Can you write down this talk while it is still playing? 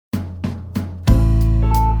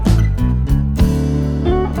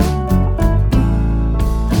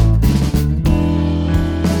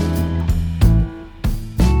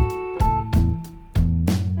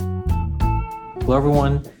Hello,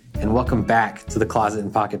 everyone, and welcome back to the Closet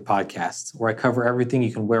and Pocket podcast, where I cover everything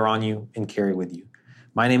you can wear on you and carry with you.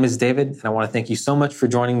 My name is David, and I want to thank you so much for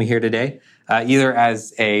joining me here today, either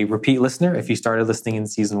as a repeat listener, if you started listening in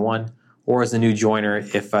season 1, or as a new joiner,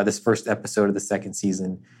 if this first episode of the second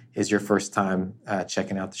season is your first time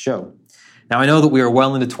checking out the show. Now, I know that we are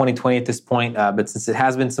well into 2020 at this point, but since it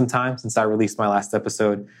has been some time since I released my last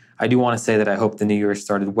episode, I do want to say that I hope the new year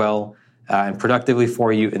started well and productively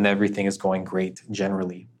for you, and that everything is going great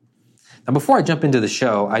generally. Now, before I jump into the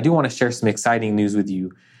show, I do want to share some exciting news with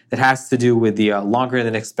you that has to do with the longer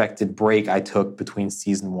than expected break I took between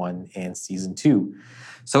season 1 and season 2.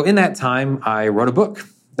 So in that time, I wrote a book.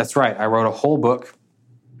 That's right, I wrote a whole book,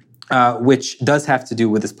 which does have to do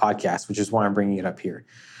with this podcast, which is why I'm bringing it up here.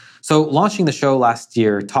 So launching the show last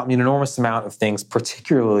year taught me an enormous amount of things,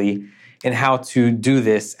 particularly in how to do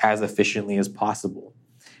this as efficiently as possible.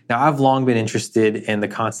 Now, I've long been interested in the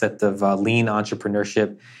concept of lean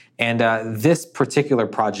entrepreneurship, and this particular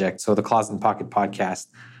project, so the Closet and Pocket podcast,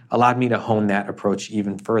 allowed me to hone that approach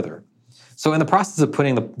even further. So in the process of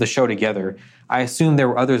putting the show together, I assumed there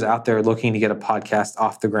were others out there looking to get a podcast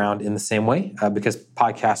off the ground in the same way, because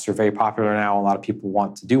podcasts are very popular now. A lot of people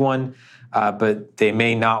want to do one, but they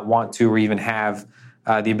may not want to or even have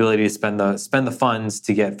the ability to spend the funds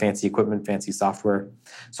to get fancy equipment, fancy software.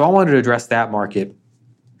 So I wanted to address that market,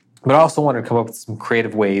 but I also wanted to come up with some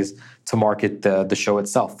creative ways to market the show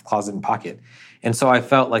itself, Closet and Pocket. And so I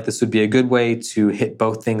felt like this would be a good way to hit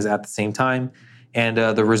both things at the same time. And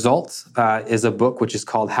the result is a book which is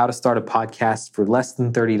called How to Start a Podcast for Less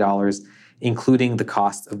Than $30, including the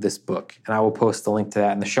cost of this book. And I will post a link to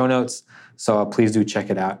that in the show notes, so please do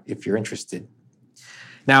check it out if you're interested.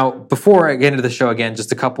 Now, before I get into the show again,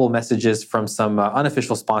 just a couple of messages from some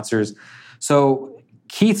unofficial sponsors. So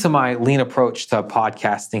key to my lean approach to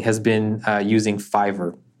podcasting has been using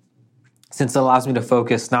Fiverr, since it allows me to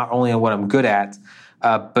focus not only on what I'm good at,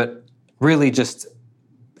 but really just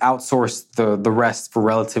outsource the rest for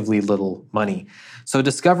relatively little money. So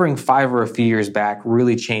discovering Fiverr a few years back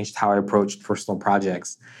really changed how I approached personal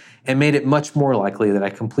projects and made it much more likely that I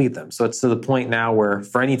complete them. So it's to the point now where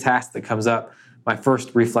for any task that comes up, my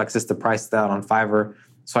first reflex is to price that out on Fiverr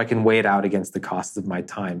so I can weigh it out against the cost of my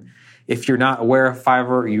time. If you're not aware of Fiverr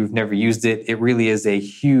or you've never used it, it really is a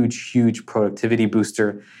huge, huge productivity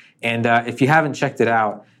booster. And if you haven't checked it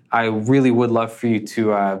out, I really would love for you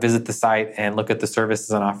to visit the site and look at the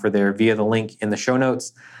services on offer there via the link in the show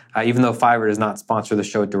notes. Even though Fiverr does not sponsor the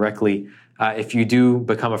show directly, if you do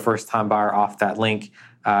become a first-time buyer off that link,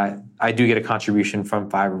 I do get a contribution from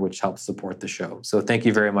Fiverr, which helps support the show. So thank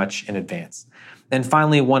you very much in advance. And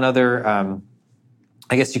finally, one other,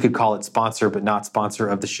 I guess you could call it sponsor, but not sponsor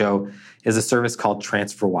of the show, is a service called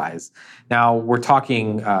TransferWise. Now, we're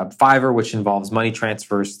talking Fiverr, which involves money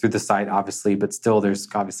transfers through the site, obviously, but still there's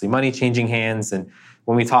obviously money changing hands. And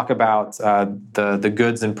when we talk about the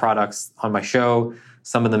goods and products on my show,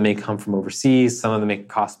 some of them may come from overseas, some of them may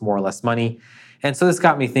cost more or less money. And so this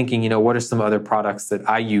got me thinking, what are some other products that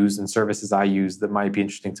I use and services I use that might be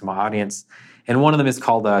interesting to my audience? And one of them is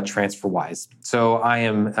called TransferWise. So I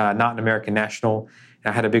am not an American national.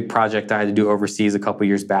 I had a big project I had to do overseas a couple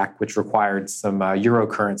years back, which required some euro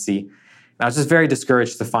currency. And I was just very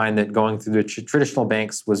discouraged to find that going through the traditional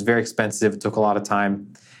banks was very expensive. It took a lot of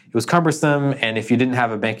time. It was cumbersome. And if you didn't have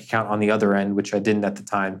a bank account on the other end, which I didn't at the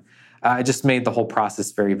time, it just made the whole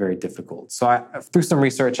process very, very difficult. So through some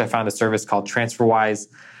research, I found a service called TransferWise.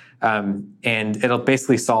 And it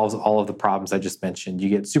basically solves all of the problems I just mentioned. You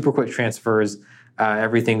get super quick transfers.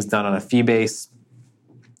 Everything's done on a fee basis.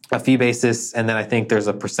 And then I think there's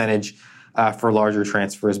a percentage for larger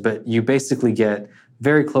transfers. But you basically get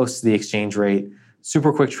very close to the exchange rate,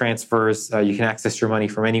 super quick transfers. You can access your money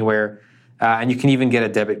from anywhere. And you can even get a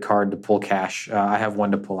debit card to pull cash. I have one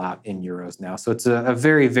to pull out in euros now. So it's a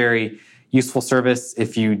very, very useful service.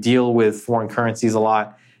 If you deal with foreign currencies a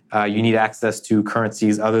lot, you need access to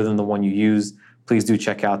currencies other than the one you use, please do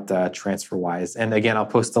check out TransferWise. And again, I'll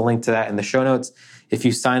post a link to that in the show notes. If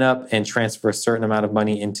you sign up and transfer a certain amount of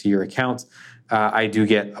money into your account, I do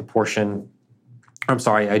get a contribution from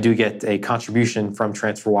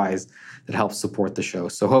TransferWise that helps support the show.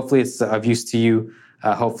 So hopefully it's of use to you.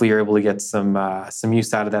 Hopefully you're able to get some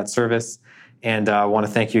use out of that service. And I want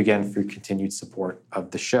to thank you again for your continued support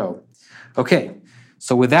of the show. Okay,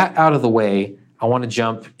 so with that out of the way, I want to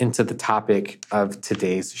jump into the topic of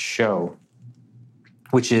today's show,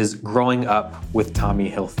 which is growing up with Tommy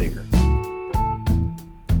Hilfiger.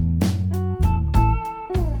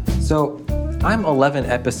 So I'm 11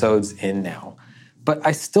 episodes in now, but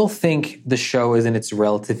I still think the show is in its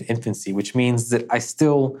relative infancy, which means that I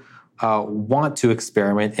still want to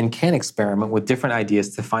experiment and can experiment with different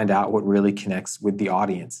ideas to find out what really connects with the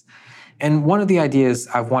audience. And one of the ideas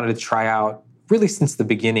I've wanted to try out really since the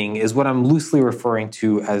beginning is what I'm loosely referring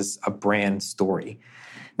to as a brand story.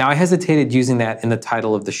 Now, I hesitated using that in the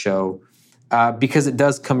title of the show because it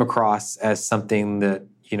does come across as something that,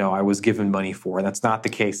 I was given money for, and that's not the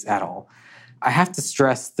case at all. I have to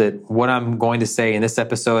stress that what I'm going to say in this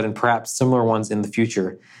episode and perhaps similar ones in the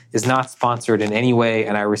future is not sponsored in any way,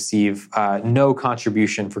 and I receive no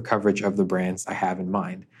contribution for coverage of the brands I have in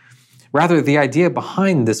mind. Rather, the idea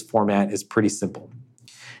behind this format is pretty simple.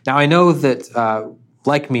 Now, I know that,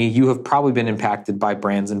 like me, you have probably been impacted by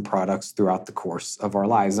brands and products throughout the course of our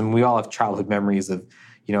lives, and we all have childhood memories of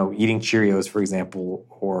eating Cheerios, for example,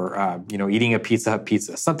 or eating a Pizza Hut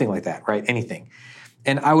pizza, something like that, right? Anything.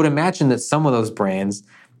 And I would imagine that some of those brands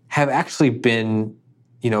have actually been,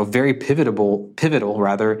 very pivotal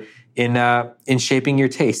in shaping your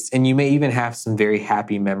tastes. And you may even have some very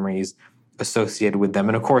happy memories associated with them.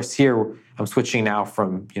 And of course, here I'm switching now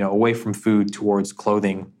from, away from food towards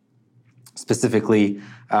clothing, specifically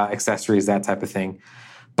accessories, that type of thing.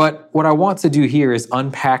 But what I want to do here is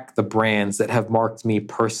unpack the brands that have marked me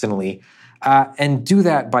personally, and do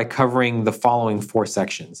that by covering the following 4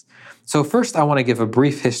 sections. So first, I want to give a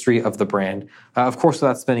brief history of the brand, of course,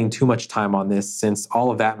 without spending too much time on this, since all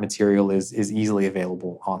of that material is easily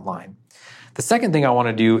available online. The second thing I want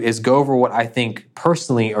to do is go over what I think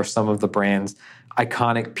personally are some of the brand's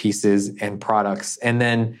iconic pieces and products, and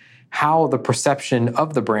then how the perception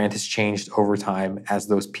of the brand has changed over time as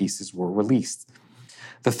those pieces were released.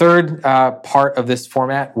 The third part of this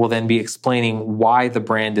format will then be explaining why the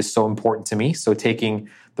brand is so important to me. So taking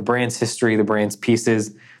the brand's history, the brand's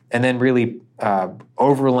pieces, and then really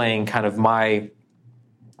overlaying kind of my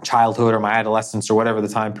childhood or my adolescence or whatever the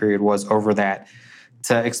time period was over that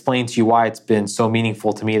to explain to you why it's been so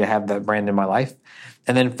meaningful to me to have that brand in my life.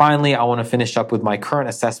 And then finally, I want to finish up with my current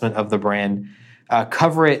assessment of the brand,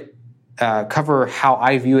 cover how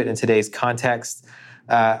I view it in today's context,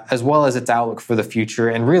 as well as its outlook for the future,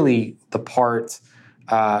 and really the part,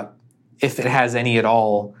 if it has any at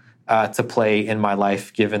all, to play in my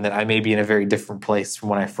life, given that I may be in a very different place from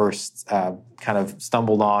when I first kind of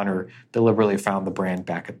stumbled on or deliberately found the brand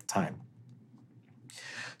back at the time.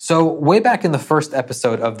 So way back in the first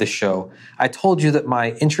episode of the show, I told you that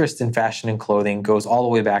my interest in fashion and clothing goes all the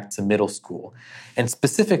way back to middle school. And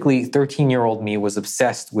specifically, 13-year-old me was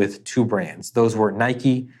obsessed with 2 brands. Those were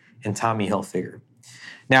Nike and Tommy Hilfiger.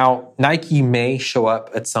 Now, Nike may show up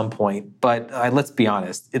at some point, but let's be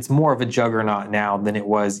honest, it's more of a juggernaut now than it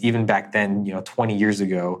was even back then, 20 years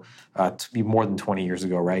ago, to be more than 20 years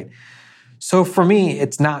ago, right? So for me,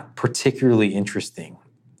 it's not particularly interesting.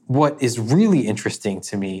 What is really interesting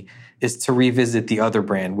to me is to revisit the other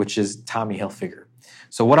brand, which is Tommy Hilfiger.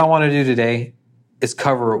 So what I want to do today is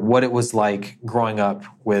cover what it was like growing up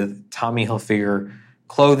with Tommy Hilfiger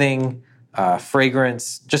clothing,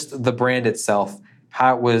 fragrance, just the brand itself,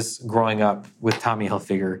 how it was growing up with Tommy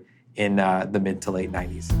Hilfiger in the mid to late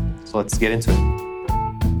 90s. So let's get into it.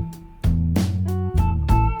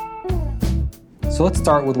 So let's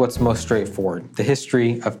start with what's most straightforward, the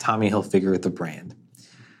history of Tommy Hilfiger, the brand.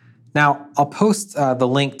 Now, I'll post the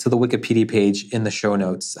link to the Wikipedia page in the show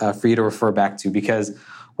notes for you to refer back to, because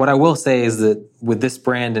what I will say is that with this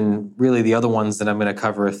brand and really the other ones that I'm going to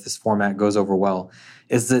cover if this format goes over well,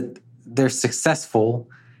 is that they're successful.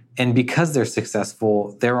 And because they're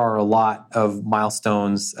successful, there are a lot of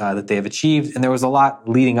milestones that they have achieved, and there was a lot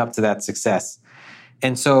leading up to that success.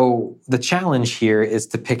 And so the challenge here is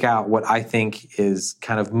to pick out what I think is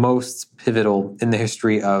kind of most pivotal in the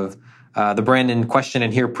history of the brand in question,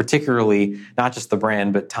 and here particularly, not just the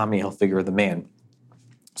brand, but Tommy Hilfiger, the man.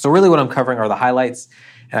 So really what I'm covering are the highlights,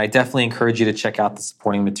 and I definitely encourage you to check out the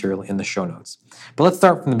supporting material in the show notes. But let's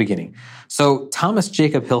start from the beginning. So Thomas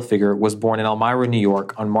Jacob Hilfiger was born in Elmira, New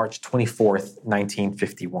York on March 24th,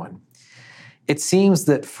 1951. It seems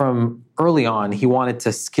that from early on, he wanted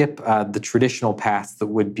to skip the traditional paths that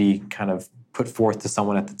would be kind of put forth to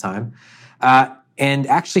someone at the time. And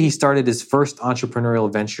actually, he started his first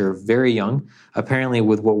entrepreneurial venture very young, apparently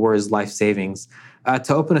with what were his life savings,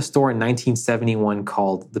 to open a store in 1971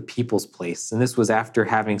 called The People's Place. And this was after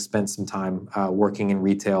having spent some time working in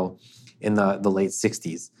retail in the late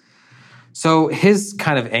 60s. So his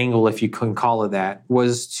kind of angle, if you can call it that,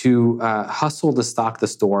 was to hustle to stock the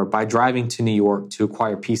store by driving to New York to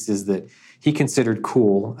acquire pieces that he considered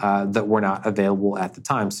cool that were not available at the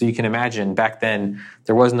time. So you can imagine back then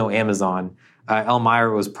there was no Amazon.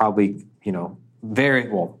 Elmira was probably,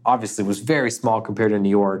 obviously was very small compared to New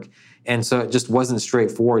York. And so it just wasn't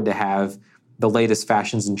straightforward to have the latest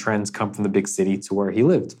fashions and trends come from the big city to where he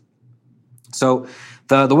lived. So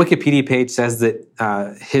the Wikipedia page says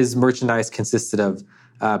that his merchandise consisted of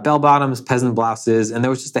bell bottoms, peasant blouses, and there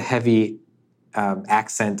was just a heavy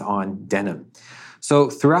accent on denim.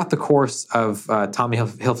 So throughout the course of Tommy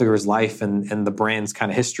Hilfiger's life and the brand's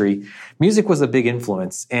kind of history, music was a big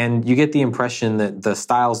influence. And you get the impression that the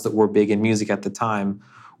styles that were big in music at the time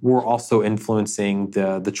were also influencing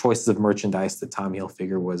the choices of merchandise that Tommy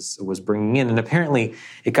Hilfiger was bringing in. And apparently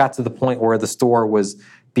it got to the point where the store was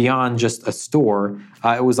beyond just a store.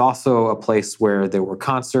 It was also a place where there were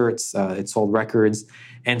concerts, it sold records.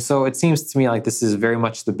 And so it seems to me like this is very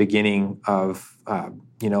much the beginning of,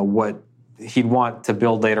 what he'd want to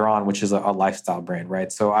build later on, which is a lifestyle brand,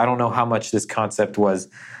 right? So I don't know how much this concept was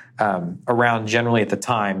around generally at the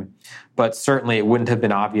time, but certainly it wouldn't have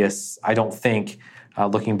been obvious, I don't think,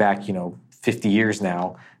 looking back, 50 years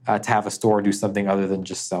now, to have a store do something other than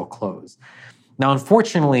just sell clothes. Now,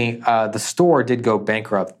 unfortunately, the store did go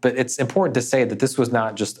bankrupt, but it's important to say that this was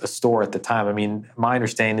not just a store at the time. I mean, my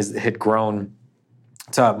understanding is it had grown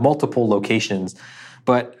to multiple locations,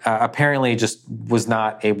 but apparently just was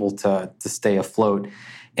not able to stay afloat.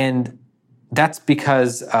 And that's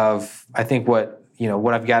because of, I think what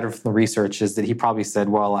I've gathered from the research is that he probably said,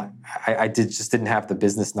 well, I didn't have the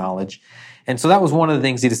business knowledge. And so that was one of the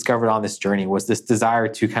things he discovered on this journey, was this desire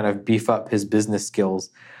to kind of beef up his business skills.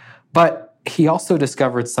 But he also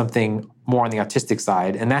discovered something more on the artistic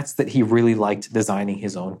side, and that's that he really liked designing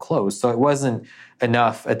his own clothes. So it wasn't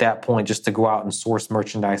enough at that point just to go out and source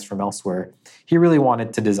merchandise from elsewhere. He really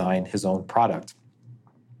wanted to design his own product.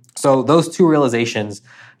 So those two realizations,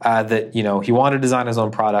 that he wanted to design his own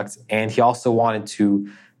product, and he also wanted to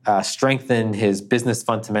strengthen his business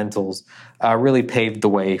fundamentals, really paved the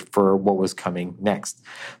way for what was coming next.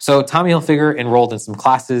 So Tommy Hilfiger enrolled in some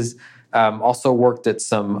classes, also worked at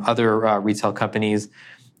some other retail companies.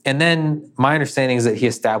 And then my understanding is that he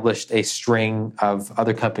established a string of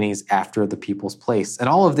other companies after the People's Place. And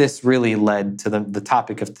all of this really led to the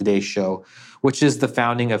topic of today's show, which is the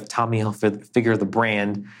founding of Tommy Hilfiger, the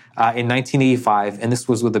brand, in 1985. And this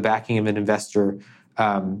was with the backing of an investor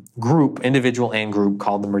group, individual and group,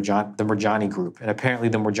 called the Murjani Group. And apparently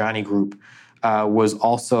the Murjani Group was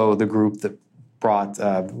also the group that brought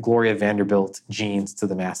Gloria Vanderbilt jeans to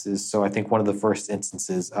the masses. So I think one of the first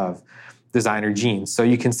instances of designer jeans. So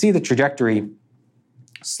you can see the trajectory,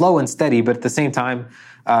 slow and steady, but at the same time,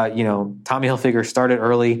 Tommy Hilfiger started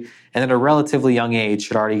early, and at a relatively young age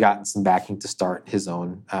had already gotten some backing to start his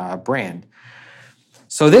own brand.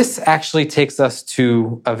 So this actually takes us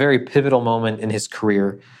to a very pivotal moment in his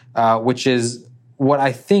career, which is what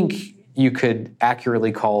I think you could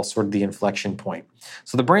accurately call sort of the inflection point.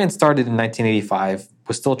 So the brand started in 1985,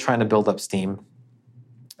 was still trying to build up steam,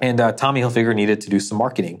 and Tommy Hilfiger needed to do some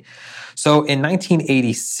marketing. So in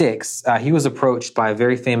 1986, he was approached by a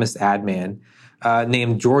very famous ad man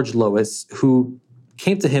named George Lois, who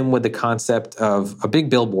came to him with the concept of a big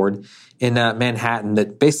billboard in Manhattan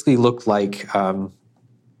that basically looked like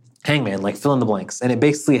Hangman, like fill in the blanks. And it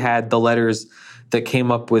basically had the letters that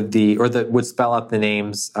came up with that would spell out the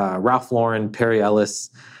names Ralph Lauren, Perry Ellis,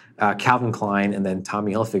 Calvin Klein, and then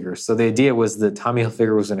Tommy Hilfiger. So the idea was that Tommy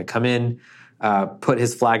Hilfiger was going to come in, put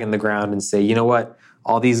his flag in the ground and say, you know what,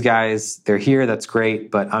 all these guys, they're here, that's great,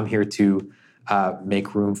 but I'm here to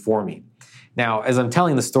make room for me. Now, as I'm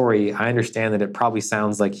telling the story, I understand that it probably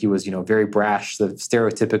sounds like he was, very brash, the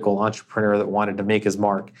stereotypical entrepreneur that wanted to make his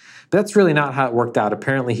mark. But that's really not how it worked out.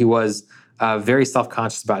 Apparently, he was very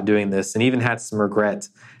self-conscious about doing this and even had some regret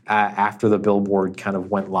after the billboard kind of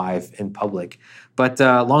went live in public. But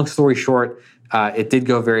long story short, it did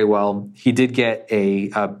go very well. He did get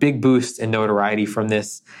a big boost in notoriety from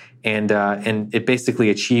this, and it basically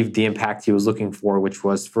achieved the impact he was looking for, which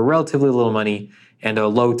was for relatively little money and a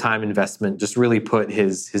low time investment, just really put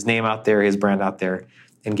his name out there, his brand out there,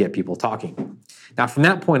 and get people talking. Now, from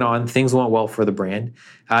that point on, things went well for the brand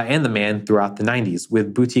and the man throughout the 90s,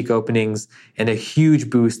 with boutique openings and a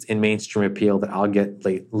huge boost in mainstream appeal that I'll get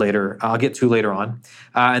to later on.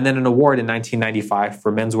 And then an award in 1995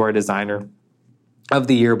 for Menswear Designer of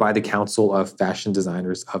the Year by the Council of Fashion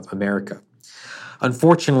Designers of America.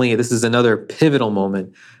 Unfortunately, this is another pivotal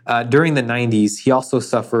moment. During the 90s, he also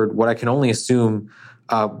suffered what I can only assume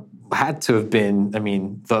had to have been,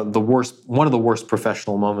 the worst, one of the worst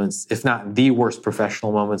professional moments, if not the worst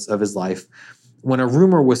professional moments of his life, when a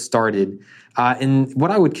rumor was started in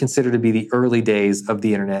what I would consider to be the early days of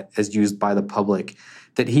the internet as used by the public,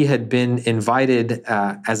 that he had been invited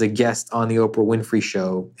as a guest on the Oprah Winfrey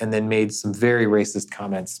Show and then made some very racist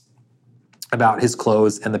comments about his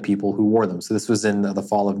clothes and the people who wore them. So this was in the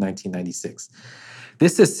fall of 1996.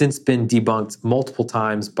 This has since been debunked multiple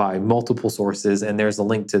times by multiple sources, and there's a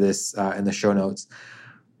link to this in the show notes.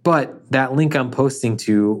 But that link I'm posting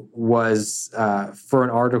to was for an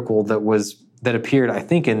article that appeared, I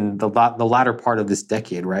think, in the latter part of this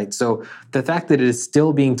decade, right? So the fact that it is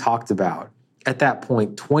still being talked about at that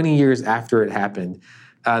point, 20 years after it happened,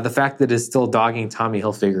 the fact that it is still dogging Tommy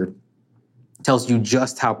Hilfiger tells you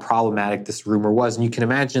just how problematic this rumor was. And you can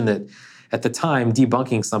imagine that at the time,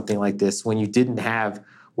 debunking something like this, when you didn't have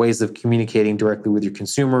ways of communicating directly with your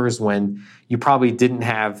consumers, when you probably didn't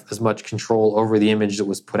have as much control over the image that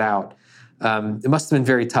was put out, it must have been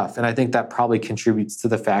very tough. And I think that probably contributes to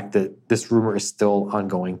the fact that this rumor is still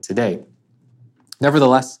ongoing today.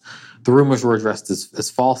 Nevertheless, the rumors were addressed as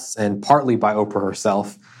false, and partly by Oprah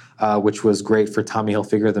herself, which was great for Tommy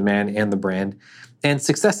Hilfiger, the man and the brand. And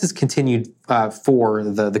success has continued for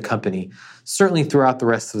the company, certainly throughout the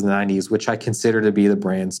rest of the 90s, which I consider to be the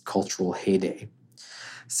brand's cultural heyday.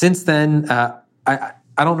 Since then, I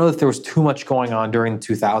don't know that there was too much going on during the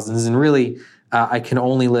 2000s, and really, I can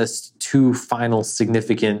only list two final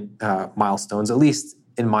significant milestones, at least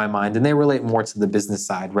in my mind, and they relate more to the business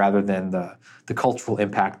side rather than the cultural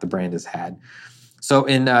impact the brand has had. So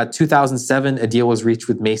in 2007, a deal was reached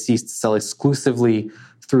with Macy's to sell exclusively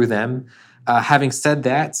through them. Having said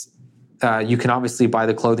that, you can obviously buy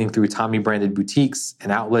the clothing through Tommy branded boutiques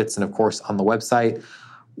and outlets, and of course on the website.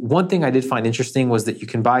 One thing I did find interesting was that you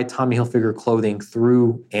can buy Tommy Hilfiger clothing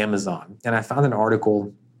through Amazon. And I found an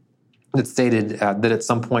article that stated that at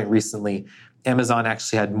some point recently, Amazon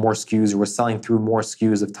actually had more SKUs or was selling through more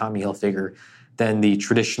SKUs of Tommy Hilfiger than the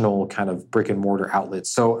traditional kind of brick and mortar outlets.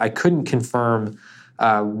 So I couldn't confirm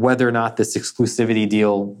whether or not this exclusivity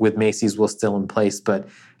deal with Macy's was still in place, but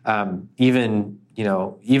even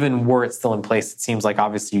were it still in place, it seems like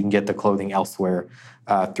obviously you can get the clothing elsewhere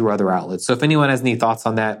through other outlets. So if anyone has any thoughts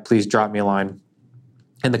on that, please drop me a line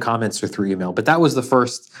in the comments or through email. But that was the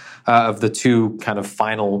first of the two kind of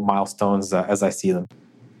final milestones as I see them.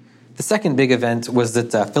 The second big event was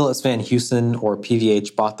that Philips Van Heusen, or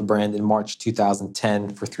PVH, bought the brand in March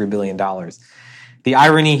 2010 for $3 billion. The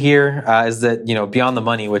irony here is that, beyond the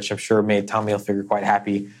money, which I'm sure made Tommy Hilfiger quite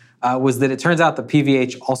happy, was that it turns out that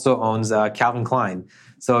PVH also owns Calvin Klein.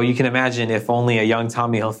 So you can imagine if only a young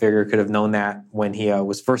Tommy Hilfiger could have known that when he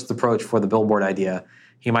was first approached for the billboard idea,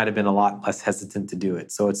 he might have been a lot less hesitant to do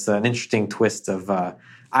it. So it's an interesting twist of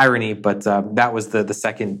irony, but that was the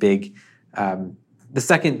second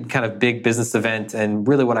kind of big business event, and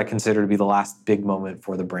really what I consider to be the last big moment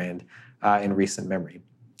for the brand in recent memory.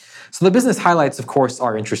 So the business highlights, of course,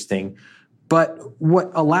 are interesting, but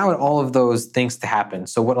what allowed all of those things to happen,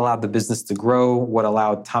 so what allowed the business to grow, what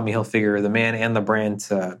allowed Tommy Hilfiger, the man and the brand,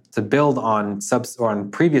 to build on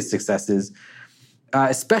previous successes,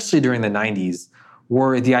 especially during the 90s,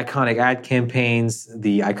 were the iconic ad campaigns,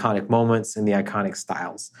 the iconic moments, and the iconic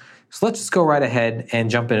styles. So let's just go right ahead and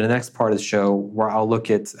jump into the next part of the show, where I'll look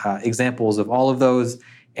at examples of all of those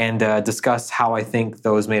and discuss how I think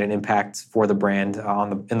those made an impact for the brand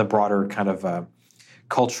in the broader kind of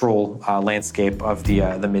cultural landscape of the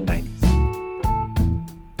mid-90s.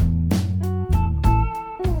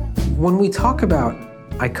 When we talk about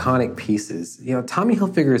iconic pieces, Tommy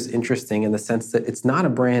Hilfiger is interesting in the sense that it's not a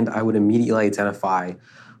brand I would immediately identify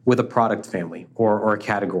with a product family or a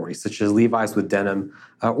category, such as Levi's with denim,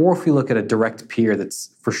 or if we look at a direct peer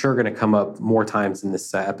that's for sure going to come up more times in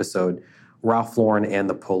this episode, Ralph Lauren and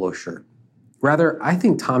the polo shirt. Rather, I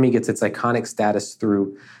think Tommy gets its iconic status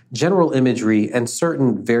through general imagery and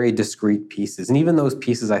certain very discrete pieces. And even those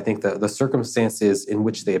pieces, I think the circumstances in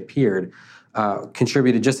which they appeared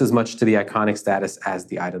contributed just as much to the iconic status as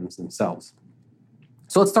the items themselves.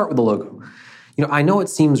 So let's start with the logo. I know it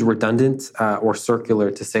seems redundant or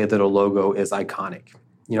circular to say that a logo is iconic.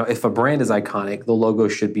 If a brand is iconic, the logo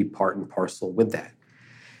should be part and parcel with that.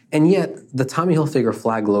 And yet, the Tommy Hilfiger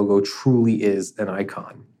flag logo truly is an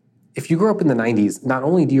icon. If you grew up in the 90s, not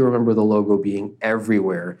only do you remember the logo being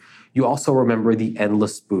everywhere, you also remember the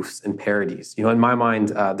endless spoofs and parodies. In my mind,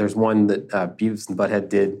 there's one that Beavis and Butthead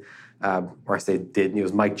did, or I say did, it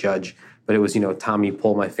was Mike Judge, but it was, Tommy,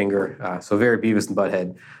 pull my finger, so very Beavis and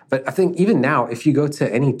Butthead. But I think even now, if you go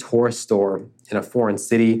to any tourist store in a foreign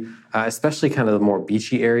city, especially kind of the more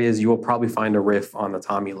beachy areas, you will probably find a riff on the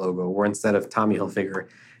Tommy logo, where instead of Tommy Hilfiger,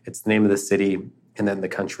 it's the name of the city and then the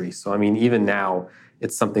country. So, even now,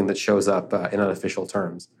 it's something that shows up in unofficial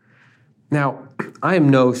terms. Now, I am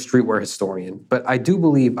no streetwear historian, but I do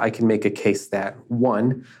believe I can make a case that,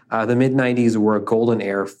 one, the mid-90s were a golden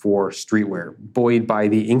era for streetwear, buoyed by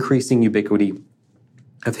the increasing ubiquity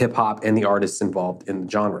of hip-hop and the artists involved in the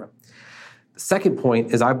genre. Second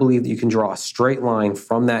point is I believe that you can draw a straight line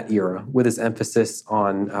from that era with its emphasis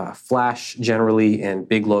on flash generally and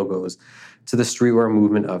big logos to the streetwear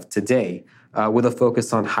movement of today, with a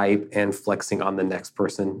focus on hype and flexing on the next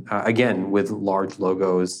person, again, with large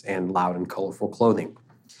logos and loud and colorful clothing.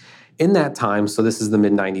 In that time, so this is the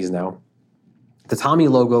mid-90s now, the Tommy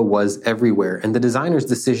logo was everywhere, and the designer's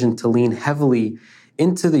decision to lean heavily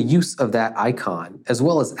into the use of that icon, as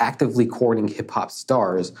well as actively courting hip-hop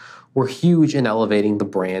stars, were huge in elevating the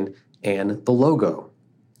brand and the logo.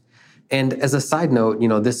 And as a side note,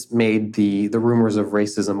 this made the rumors of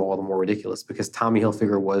racism all the more ridiculous because Tommy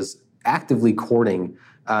Hilfiger was actively courting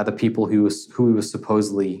the people who he was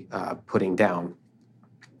supposedly putting down.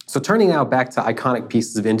 So turning now back to iconic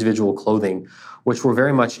pieces of individual clothing, which were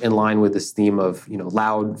very much in line with this theme of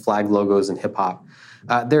loud flag logos and hip hop.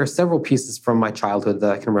 There are several pieces from my childhood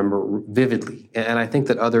that I can remember vividly, and I think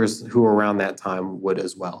that others who were around that time would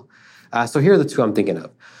as well. So here are the two I'm thinking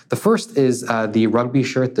of. The first is the rugby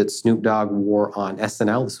shirt that Snoop Dogg wore on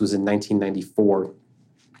SNL. This was in 1994.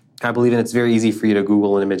 I believe, and it's very easy for you to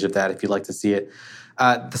Google an image of that if you'd like to see it.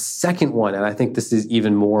 The second one, and I think this is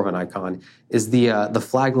even more of an icon, is the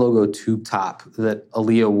flag logo tube top that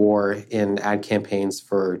Aaliyah wore in ad campaigns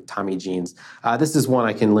for Tommy jeans. This is one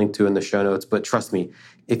I can link to in the show notes, but trust me,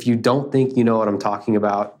 if you don't think you know what I'm talking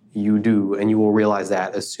about, you do, and you will realize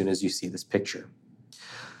that as soon as you see this picture.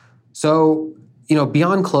 So,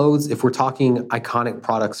 beyond clothes, if we're talking iconic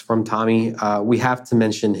products from Tommy, we have to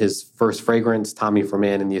mention his first fragrance, Tommy for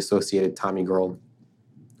Man, and the associated Tommy Girl,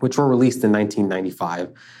 which were released in 1995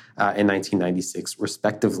 and 1996,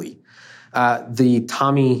 respectively. The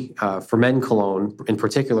Tommy for Men cologne, in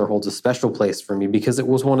particular, holds a special place for me because it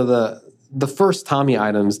was one of the first Tommy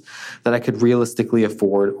items that I could realistically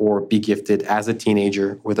afford or be gifted as a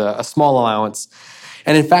teenager with a small allowance.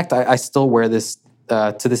 And in fact, I still wear this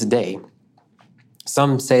to this day.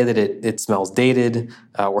 Some say that it smells dated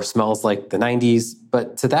or smells like the 90s,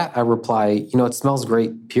 but to that I reply, it smells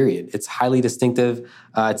great, period. It's highly distinctive.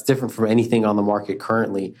 It's different from anything on the market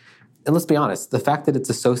currently. And let's be honest, the fact that it's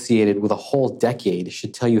associated with a whole decade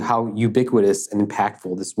should tell you how ubiquitous and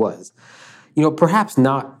impactful this was. Perhaps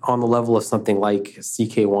not on the level of something like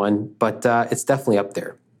CK1, but it's definitely up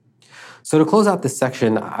there. So to close out this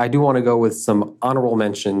section, I do want to go with some honorable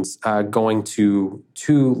mentions going to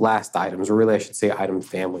two last items, or really I should say item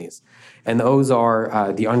families. And those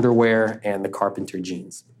are the underwear and the carpenter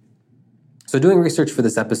jeans. So doing research for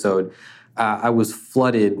this episode, I was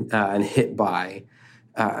flooded and hit by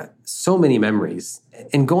so many memories.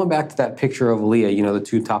 And going back to that picture of Aaliyah, the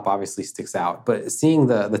tube top obviously sticks out, but seeing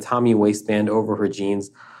the Tommy waistband over her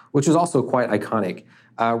jeans, which was also quite iconic,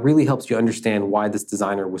 really helps you understand why this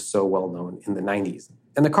designer was so well known in the 90s.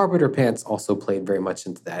 And the carpenter pants also played very much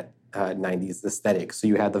into that 90s aesthetic. So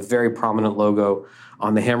you had the very prominent logo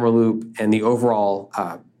on the hammer loop, and the overall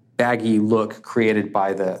baggy look created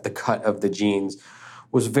by the cut of the jeans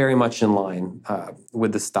was very much in line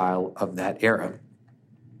with the style of that era.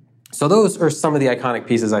 So those are some of the iconic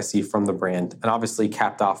pieces I see from the brand, and obviously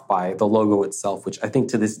capped off by the logo itself, which I think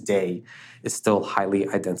to this day is still highly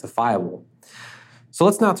identifiable. So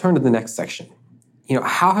let's now turn to the next section.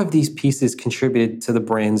 How have these pieces contributed to the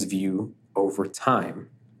brand's view over time?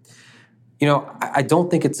 I don't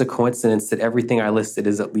think it's a coincidence that everything I listed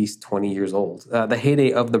is at least 20 years old. The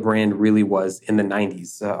heyday of the brand really was in the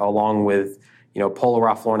 90s, along with, Polo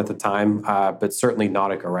Ralph Lauren at the time, but certainly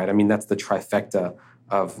Nautica, right? I mean, that's the trifecta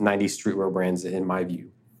of 90s streetwear brands in my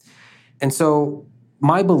view. And so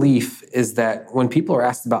my belief is that when people are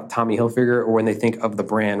asked about Tommy Hilfiger or when they think of the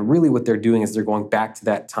brand, really what they're doing is they're going back to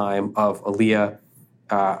that time of Aaliyah,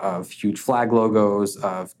 of huge flag logos,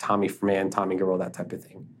 of Tommy for Man, Tommy Girl, that type of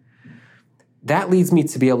thing. That leads me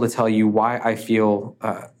to be able to tell you why I feel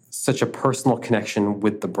such a personal connection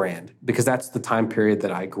with the brand, because that's the time period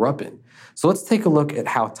that I grew up in. So let's take a look at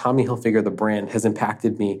how Tommy Hilfiger, the brand, has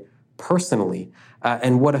impacted me personally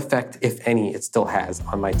and what effect, if any, it still has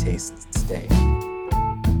on my tastes today.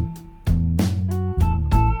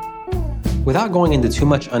 Without going into too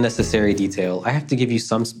much unnecessary detail, I have to give you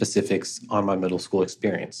some specifics on my middle school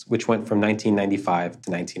experience, which went from 1995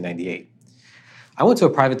 to 1998. I went to a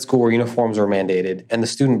private school where uniforms were mandated and the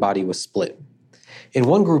student body was split. In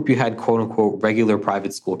one group, you had quote-unquote regular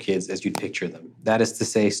private school kids as you'd picture them. That is to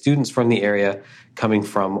say, students from the area coming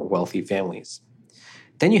from wealthy families.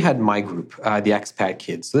 Then you had my group, the expat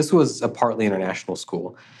kids. So this was a partly international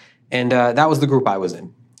school, and that was the group I was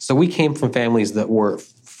in. So we came from families that were,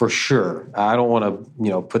 for sure, I don't want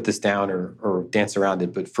to put this down or dance around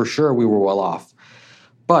it, but for sure we were well off.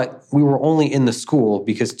 But we were only in the school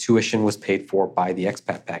because tuition was paid for by the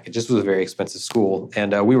expat package. This was a very expensive school,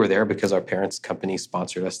 and we were there because our parents' company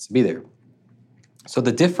sponsored us to be there. So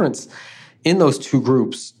the difference in those two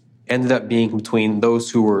groups ended up being between those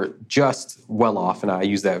who were just well off, and I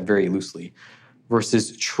use that very loosely,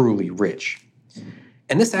 versus truly rich.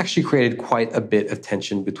 And this actually created quite a bit of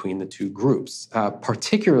tension between the two groups,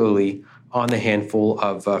 particularly on the handful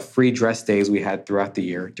of free dress days we had throughout the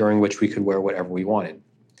year, during which we could wear whatever we wanted.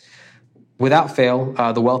 Without fail,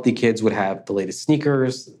 the wealthy kids would have the latest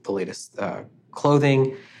sneakers, the latest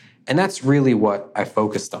clothing, and that's really what I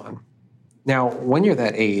focused on. Now, when you're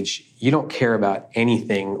that age, you don't care about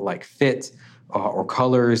anything like fit or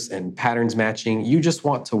colors and patterns matching. You just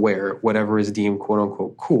want to wear whatever is deemed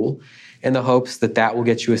quote-unquote cool in the hopes that that will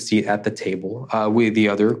get you a seat at the table with the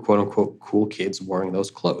other quote-unquote cool kids wearing those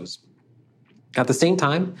clothes. At the same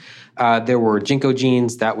time, there were Jinko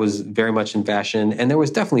jeans. That was very much in fashion. And there was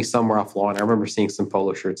definitely some Ralph Lauren. I remember seeing some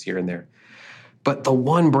polo shirts here and there. But the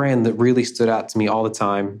one brand that really stood out to me all the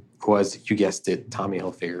time was, you guessed it, Tommy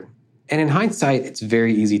Hilfiger. And in hindsight, it's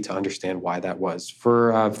very easy to understand why that was,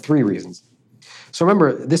 for three reasons. So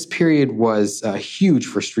remember, this period was huge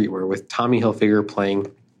for streetwear, with Tommy Hilfiger playing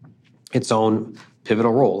its own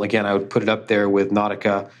pivotal role. Again, I would put it up there with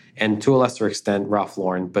Nautica and, to a lesser extent, Ralph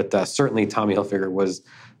Lauren, but certainly Tommy Hilfiger was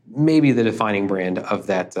maybe the defining brand of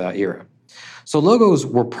that era. So logos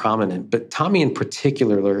were prominent, but Tommy in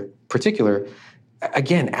particular,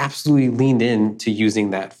 again, absolutely leaned into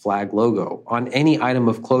using that flag logo. On any item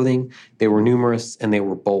of clothing, they were numerous and they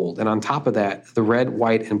were bold. And on top of that, the red,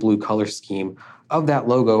 white, and blue color scheme of that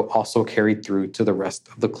logo also carried through to the rest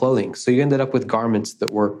of the clothing. So you ended up with garments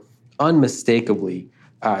that were unmistakably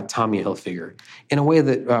Tommy Hilfiger in a way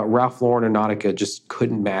that Ralph Lauren or Nautica just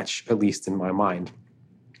couldn't match, at least in my mind.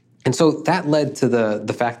 And so that led to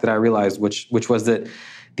the fact that I realized, which was that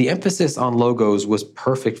the emphasis on logos was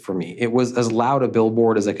perfect for me. It was as loud a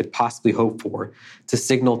billboard as I could possibly hope for to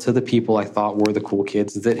signal to the people I thought were the cool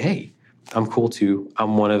kids that, hey, I'm cool too.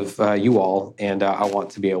 I'm one of you all, and I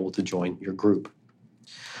want to be able to join your group.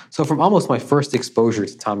 So from almost my first exposure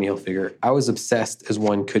to Tommy Hilfiger, I was obsessed as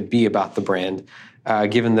one could be about the brand,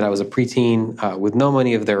 given that I was a preteen with no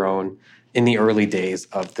money of their own in the early days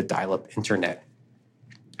of the dial-up internet.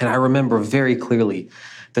 And I remember very clearly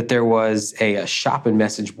that there was a shop and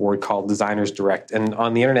message board called Designers Direct. And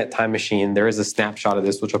on the Internet Time Machine, there is a snapshot of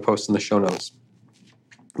this, which I'll post in the show notes.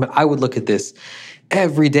 But I would look at this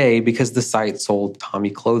every day because the site sold Tommy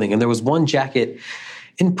clothing. And there was one jacket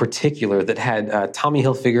in particular that had Tommy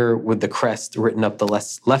Hilfiger with the crest written up the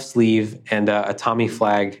left sleeve and a Tommy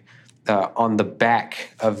flag on the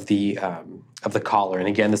back of the collar. And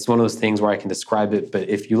again, this is one of those things where I can describe it, but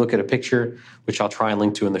if you look at a picture, which I'll try and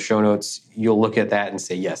link to in the show notes, you'll look at that and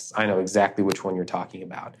say, yes, I know exactly which one you're talking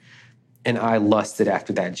about. And I lusted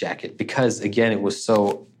after that jacket because, again, it was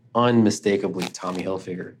so unmistakably Tommy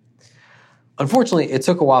Hilfiger. Unfortunately, it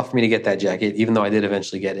took a while for me to get that jacket, even though I did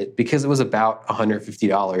eventually get it, because it was about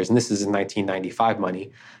 $150, and this is in 1995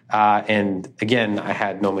 money. And again, I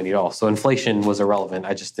had no money at all. So inflation was irrelevant.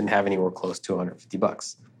 I just didn't have anywhere close to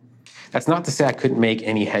 $150. That's not to say I couldn't make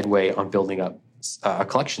any headway on building up a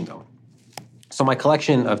collection, though. So my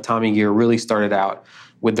collection of Tommy gear really started out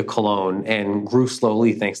with the cologne and grew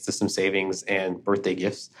slowly thanks to some savings and birthday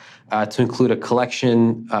gifts to include a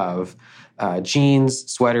collection of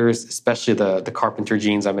jeans, sweaters, especially the carpenter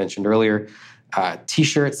jeans I mentioned earlier,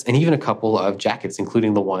 T-shirts, and even a couple of jackets,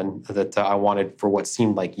 including the one that I wanted for what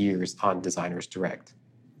seemed like years on Designers Direct.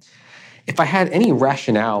 If I had any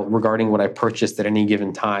rationale regarding what I purchased at any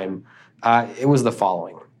given time, it was the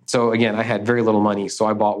following. So again, I had very little money, so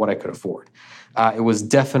I bought what I could afford. It was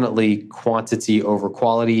definitely quantity over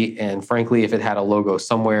quality, and frankly, if it had a logo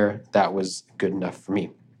somewhere, that was good enough for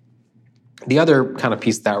me. The other kind of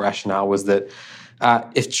piece of that rationale was that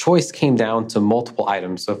if choice came down to multiple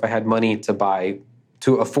items, so if I had money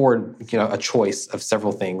to afford a choice of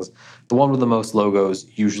several things, the one with the most logos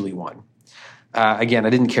usually won. Again, I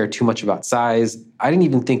didn't care too much about size. I didn't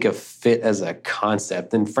even think of fit as a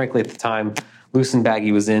concept. And frankly, at the time, loose and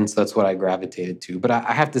baggy was in, so that's what I gravitated to. But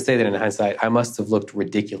I have to say that in hindsight, I must have looked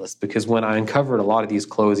ridiculous because when I uncovered a lot of these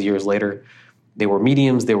clothes years later, they were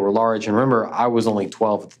mediums, they were large. And remember, I was only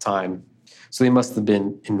 12 at the time, so they must have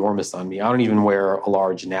been enormous on me. I don't even wear a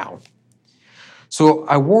large now. So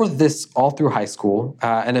I wore this all through high school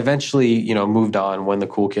and eventually, moved on when the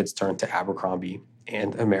cool kids turned to Abercrombie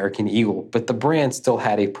and American Eagle. But the brand still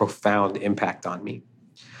had a profound impact on me.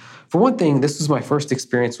 For one thing, this was my first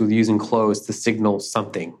experience with using clothes to signal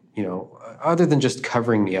something, other than just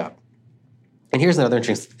covering me up. And here's another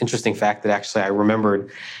interesting fact that actually I remembered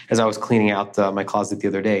as I was cleaning out my closet the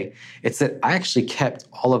other day. It's that I actually kept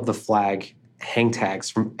all of the flag hang tags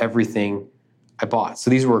from everything I bought. So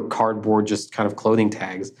these were cardboard, just kind of clothing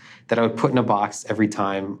tags that I would put in a box every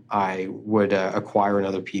time I would acquire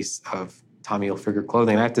another piece of Tommy Hilfiger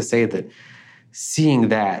clothing. And I have to say that seeing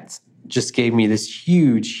that just gave me this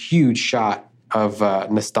huge, huge shot of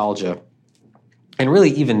nostalgia. And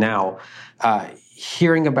really, even now,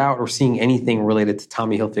 hearing about or seeing anything related to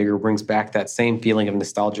Tommy Hilfiger brings back that same feeling of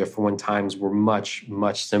nostalgia for when times were much,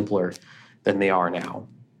 much simpler than they are now.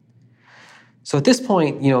 So at this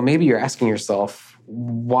point, maybe you're asking yourself,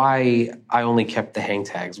 why I only kept the hang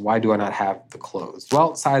tags? Why do I not have the clothes?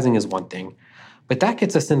 Well, sizing is one thing, but that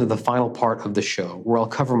gets us into the final part of the show, where I'll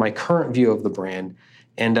cover my current view of the brand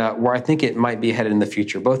and where I think it might be headed in the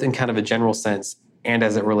future, both in kind of a general sense and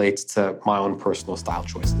as it relates to my own personal style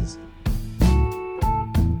choices.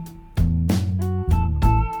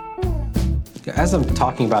 As I'm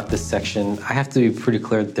talking about this section, I have to be pretty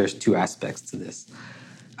clear that there's two aspects to this.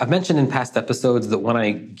 I've mentioned in past episodes that when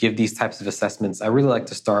I give these types of assessments, I really like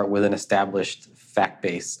to start with an established fact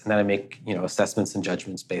base, and then I make assessments and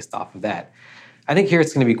judgments based off of that. I think here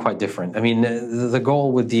it's going to be quite different. I mean, the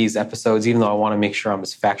goal with these episodes, even though I want to make sure I'm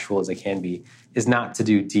as factual as I can be, is not to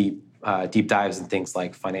do deep dives in things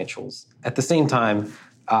like financials. At the same time,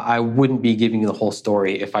 I wouldn't be giving you the whole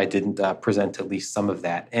story if I didn't present at least some of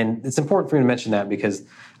that. And it's important for me to mention that because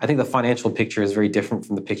I think the financial picture is very different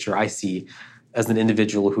from the picture I see as an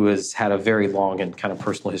individual who has had a very long and kind of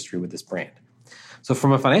personal history with this brand. So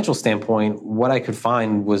from a financial standpoint, what I could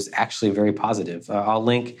find was actually very positive. I'll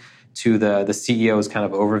link to the CEO's kind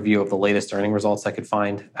of overview of the latest earning results I could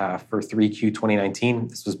find for 3Q 2019.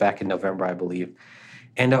 This was back in November, I believe.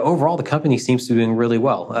 And overall, the company seems to be doing really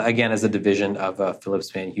well, again, as a division of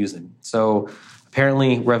Philips Van Heusen. So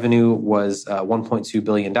apparently revenue was $1.2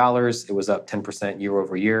 billion. It was up 10% year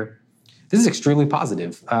over year. This is extremely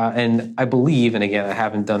positive. And I believe, and again, I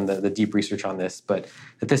haven't done the deep research on this, but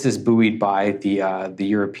that this is buoyed by the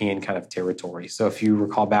European kind of territory. So if you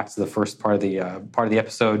recall back to the first part of the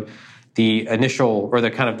episode, the initial or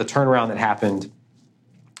the kind of the turnaround that happened,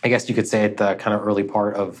 I guess you could say at the kind of early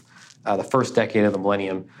part of the first decade of the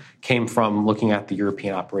millennium, came from looking at the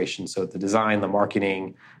European operations. So the design, the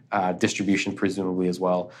marketing, distribution presumably as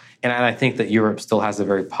well. And I think that Europe still has a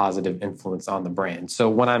very positive influence on the brand. So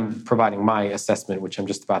when I'm providing my assessment, which I'm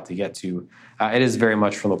just about to get to, it is very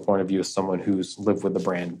much from the point of view of someone who's lived with the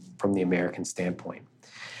brand from the American standpoint.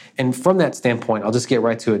 And from that standpoint, I'll just get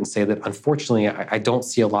right to it and say that unfortunately, I don't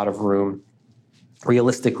see a lot of room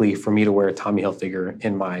realistically for me to wear a Tommy Hilfiger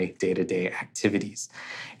in my day-to-day activities.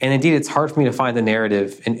 And indeed, it's hard for me to find a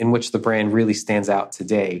narrative in which the brand really stands out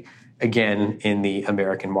today, again, in the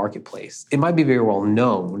American marketplace. It might be very well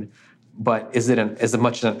known, but is it as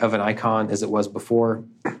much of an icon as it was before?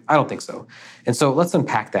 I don't think so. And so let's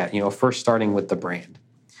unpack that, first starting with the brand.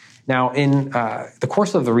 Now, in the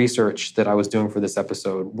course of the research that I was doing for this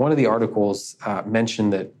episode, one of the articles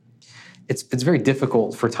mentioned that it's very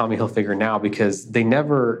difficult for Tommy Hilfiger now because they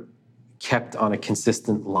never kept on a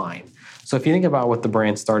consistent line. So if you think about what the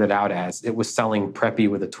brand started out as, it was selling preppy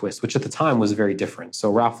with a twist, which at the time was very different. So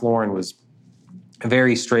Ralph Lauren was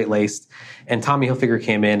very straight-laced, and Tommy Hilfiger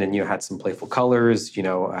came in and had some playful colors,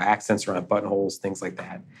 accents around buttonholes, things like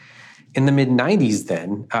that. In the mid-'90s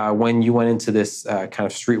then, when you went into this kind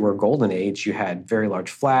of streetwear golden age, you had very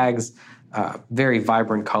large flags, very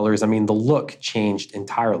vibrant colors. I mean, the look changed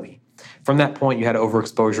entirely. From that point, you had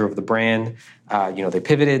overexposure of the brand. They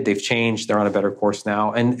pivoted, they've changed, they're on a better course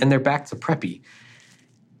now, and they're back to preppy.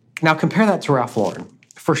 Now, compare that to Ralph Lauren.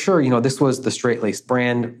 For sure, this was the straight-laced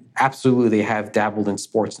brand. Absolutely, they have dabbled in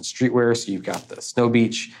sports and streetwear. So you've got the Snow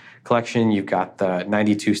Beach collection, you've got the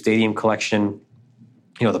 92 Stadium collection,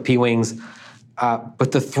 the P-Wings.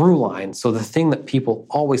 But the through line, so the thing that people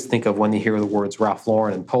always think of when they hear the words Ralph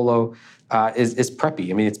Lauren and Polo, is preppy.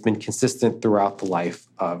 I mean, it's been consistent throughout the life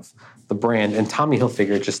of the brand, and Tommy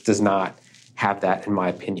Hilfiger just does not have that, in my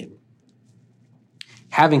opinion.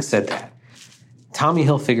 Having said that, Tommy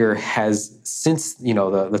Hilfiger has, since the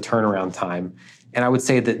turnaround time, and I would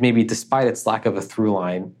say that maybe despite its lack of a through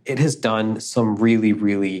line, it has done some really,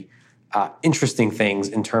 really interesting things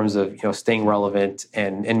in terms of staying relevant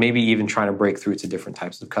and maybe even trying to break through to different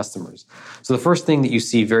types of customers. So the first thing that you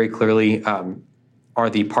see very clearly are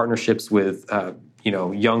the partnerships with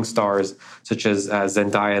young stars such as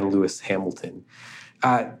Zendaya and Lewis Hamilton.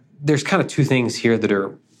 There's kind of two things here that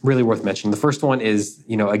are really worth mentioning. The first one is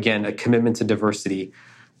again a commitment to diversity,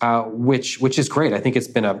 which is great. I think it's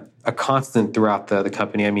been a constant throughout the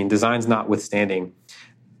company. I mean, designs notwithstanding.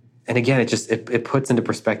 And again, it puts into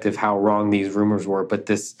perspective how wrong these rumors were. But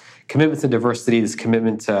this commitment to diversity, this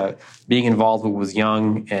commitment to being involved with what was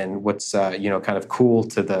young and what's kind of cool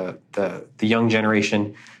to the young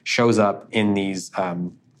generation shows up in these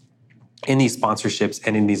sponsorships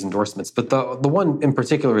and in these endorsements. But the one in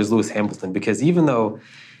particular is Lewis Hamilton, because even though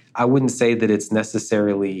I wouldn't say that it's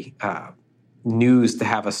necessarily news to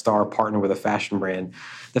have a star partner with a fashion brand,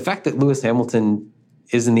 the fact that Lewis Hamilton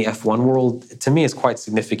is in the F1 world, to me, is quite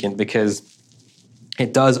significant, because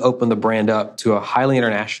it does open the brand up to a highly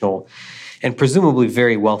international and presumably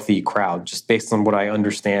very wealthy crowd, just based on what I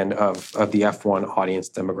understand of the F1 audience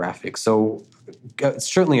demographic. So it's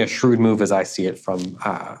certainly a shrewd move as I see it from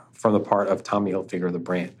the part of Tommy Hilfiger, the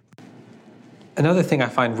brand. Another thing I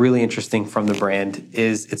find really interesting from the brand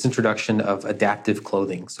is its introduction of adaptive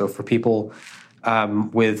clothing. So for people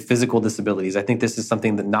with physical disabilities, I think this is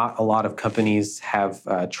something that not a lot of companies have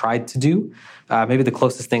tried to do. Maybe the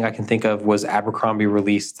closest thing I can think of was Abercrombie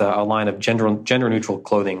released a line of gender-neutral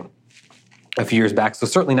clothing a few years back. So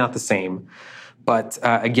certainly not the same, but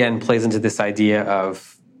again, plays into this idea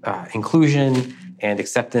of inclusion and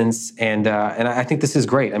acceptance, and I think this is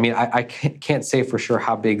great. I mean, I can't say for sure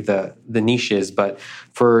how big the niche is, but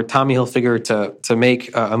for Tommy Hilfiger to make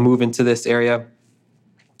a move into this area,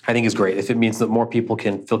 I think is great. If it means that more people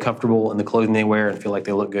can feel comfortable in the clothing they wear and feel like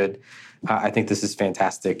they look good, I think this is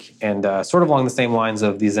fantastic. And sort of along the same lines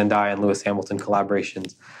of the Zendaya and Lewis Hamilton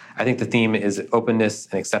collaborations, I think the theme is openness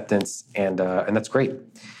and acceptance, and that's great.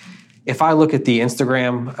 If I look at the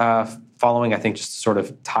Instagram following, I think just to sort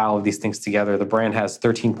of tie all of these things together, the brand has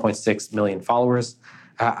 13.6 million followers.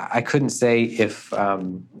 I couldn't say if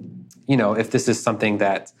this is something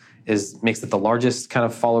that makes it the largest kind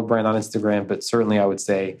of follow brand on Instagram, but certainly I would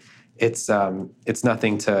say it's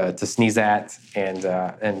nothing to sneeze at,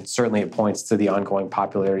 and certainly it points to the ongoing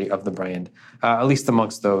popularity of the brand, at least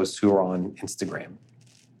amongst those who are on Instagram.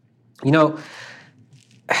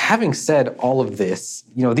 Having said all of this,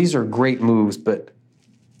 these are great moves, but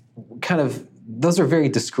kind of those are very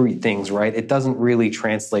discrete things, right? It doesn't really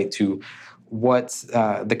translate to what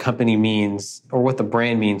the company means or what the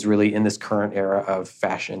brand means really in this current era of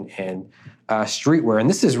fashion and streetwear. And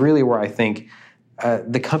this is really where I think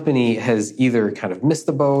the company has either kind of missed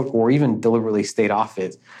the boat or even deliberately stayed off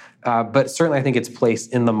it. But certainly I think its place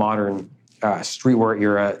in the modern streetwear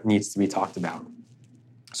era needs to be talked about.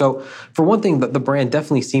 So for one thing, the brand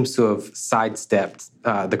definitely seems to have sidestepped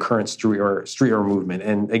the current streetwear movement.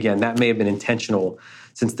 And again, that may have been intentional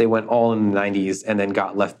since they went all in the 90s and then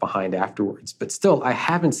got left behind afterwards. But still, I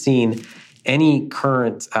haven't seen any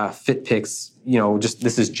current fit pics, just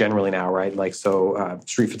this is generally now, right? Like, so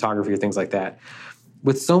street photography or things like that,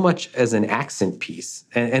 with so much as an accent piece.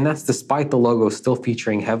 And that's despite the logo still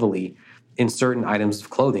featuring heavily in certain items of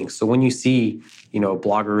clothing. So when you see,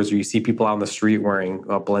 bloggers or you see people out on the street wearing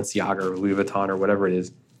Balenciaga or Louis Vuitton or whatever it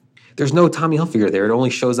is, there's no Tommy Hilfiger there. It only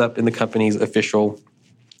shows up in the company's official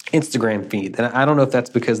Instagram feed. And I don't know if that's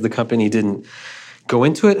because the company didn't go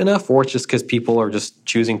into it enough, or it's just because people are just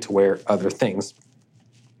choosing to wear other things.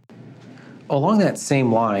 Along that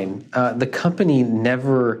same line, the company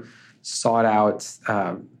never sought out,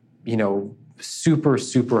 super,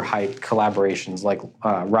 super hype collaborations like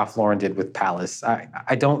Ralph Lauren did with Palace.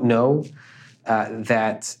 I don't know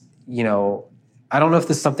that, I don't know if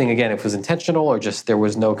this is something, again, if it was intentional or just there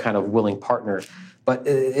was no kind of willing partner, but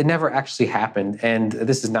it never actually happened. And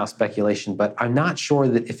this is now speculation, but I'm not sure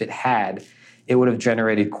that if it had, it would have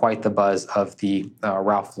generated quite the buzz of the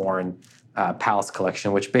Ralph Lauren Palace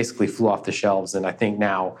collection, which basically flew off the shelves. And I think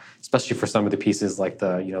now, especially for some of the pieces like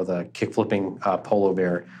the kick-flipping polo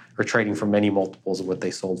bear, are trading for many multiples of what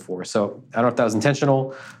they sold for. So I don't know if that was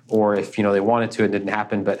intentional or if, they wanted to and it didn't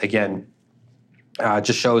happen. But again,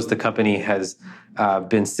 just shows the company has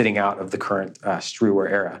been sitting out of the current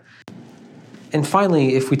streetwear era. And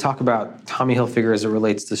finally, if we talk about Tommy Hilfiger as it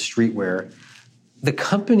relates to streetwear, the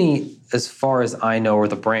company, as far as I know, or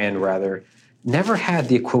the brand rather, never had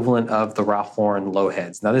the equivalent of the Ralph Lauren low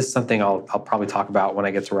heads. Now, this is something I'll probably talk about when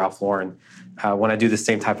I get to Ralph Lauren, when I do the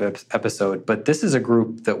same type of episode. But this is a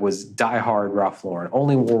group that was diehard Ralph Lauren,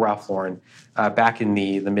 only wore Ralph Lauren back in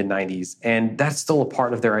the mid-90s. And that's still a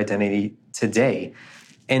part of their identity today.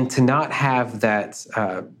 And to not have that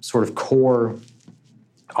sort of core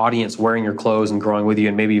audience wearing your clothes and growing with you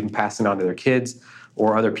and maybe even passing on to their kids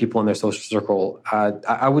or other people in their social circle,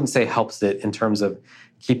 I wouldn't say helps it in terms of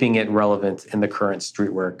keeping it relevant in the current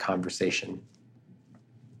streetwear conversation.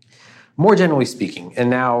 More generally speaking,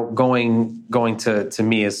 and now going to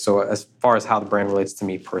me as far as how the brand relates to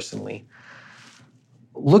me personally,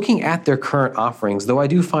 looking at their current offerings, though I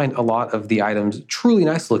do find a lot of the items truly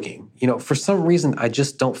nice looking, for some reason, I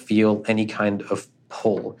just don't feel any kind of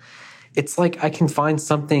pull. It's like I can find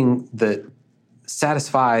something that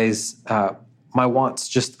satisfies my wants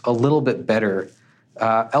just a little bit better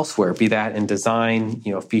elsewhere, be that in design,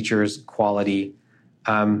 features, quality,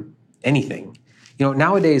 anything.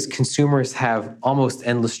 Nowadays, consumers have almost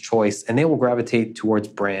endless choice, and they will gravitate towards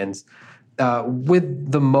brands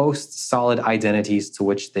with the most solid identities to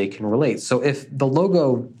which they can relate. So if the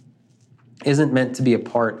logo isn't meant to be a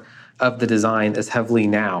part of the design as heavily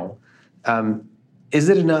now, is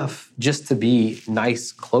it enough just to be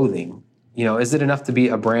nice clothing? Is it enough to be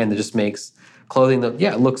a brand that just makes clothing that,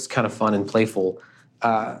 it looks kind of fun and playful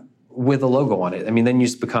with a logo on it? Then you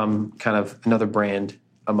just become kind of another brand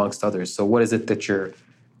amongst others. So what is it that you're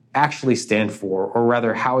actually stand for? Or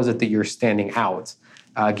rather, how is it that you're standing out,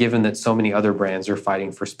 given that so many other brands are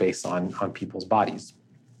fighting for space on people's bodies?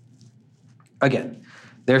 Again,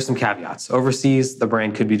 there's some caveats. Overseas, the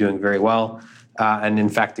brand could be doing very well. And in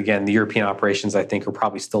fact, again, the European operations, I think, are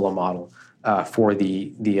probably still a model for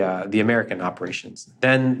the American operations.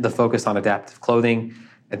 Then the focus on adaptive clothing,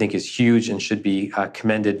 I think, is huge and should be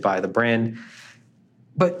commended by the brand.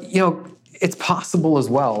 But, it's possible as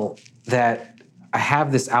well that I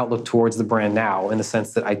have this outlook towards the brand now in the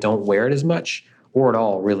sense that I don't wear it as much or at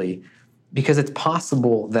all, really, because it's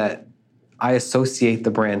possible that I associate the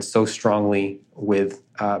brand so strongly with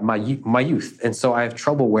my youth. And so I have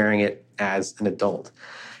trouble wearing it as an adult.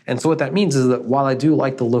 And so what that means is that while I do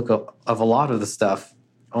like the look of a lot of the stuff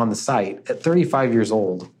on the site, at 35 years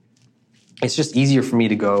old, it's just easier for me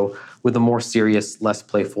to go with a more serious, less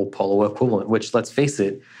playful polo equivalent, which, let's face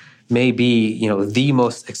it, may be, the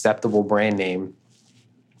most acceptable brand name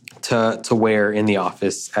to wear in the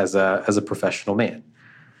office as a professional man.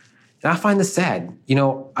 And I find this sad.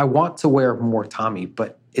 I want to wear more Tommy,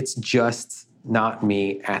 but it's just not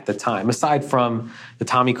me at the time. Aside from the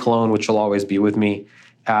Tommy cologne, which will always be with me,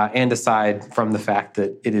 and aside from the fact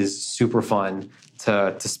that it is super fun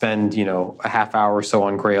to spend, a half hour or so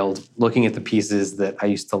on Grailed looking at the pieces that I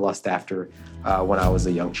used to lust after when I was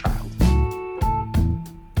a young child.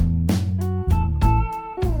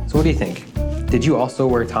 So what do you think? Did you also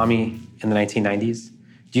wear Tommy in the 1990s?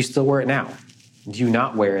 Do you still wear it now? Do you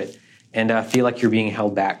not wear it and feel like you're being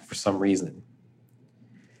held back for some reason?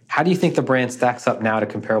 How do you think the brand stacks up now to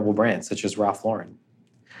comparable brands such as Ralph Lauren?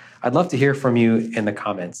 I'd love to hear from you in the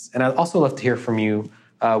comments. And I'd also love to hear from you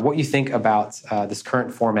what you think about this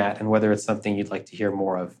current format and whether it's something you'd like to hear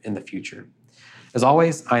more of in the future. As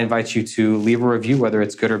always, I invite you to leave a review, whether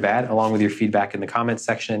it's good or bad, along with your feedback in the comments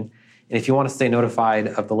section. And if you want to stay notified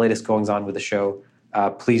of the latest goings-on with the show,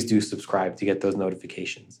 please do subscribe to get those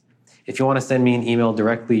notifications. If you want to send me an email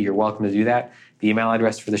directly, you're welcome to do that. The email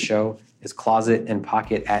address for the show is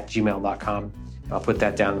closetandpocket@gmail.com. And I'll put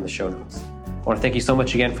that down in the show notes. I want to thank you so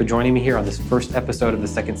much again for joining me here on this first episode of the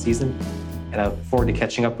second season. And I look forward to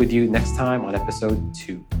catching up with you next time on episode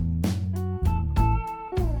 2.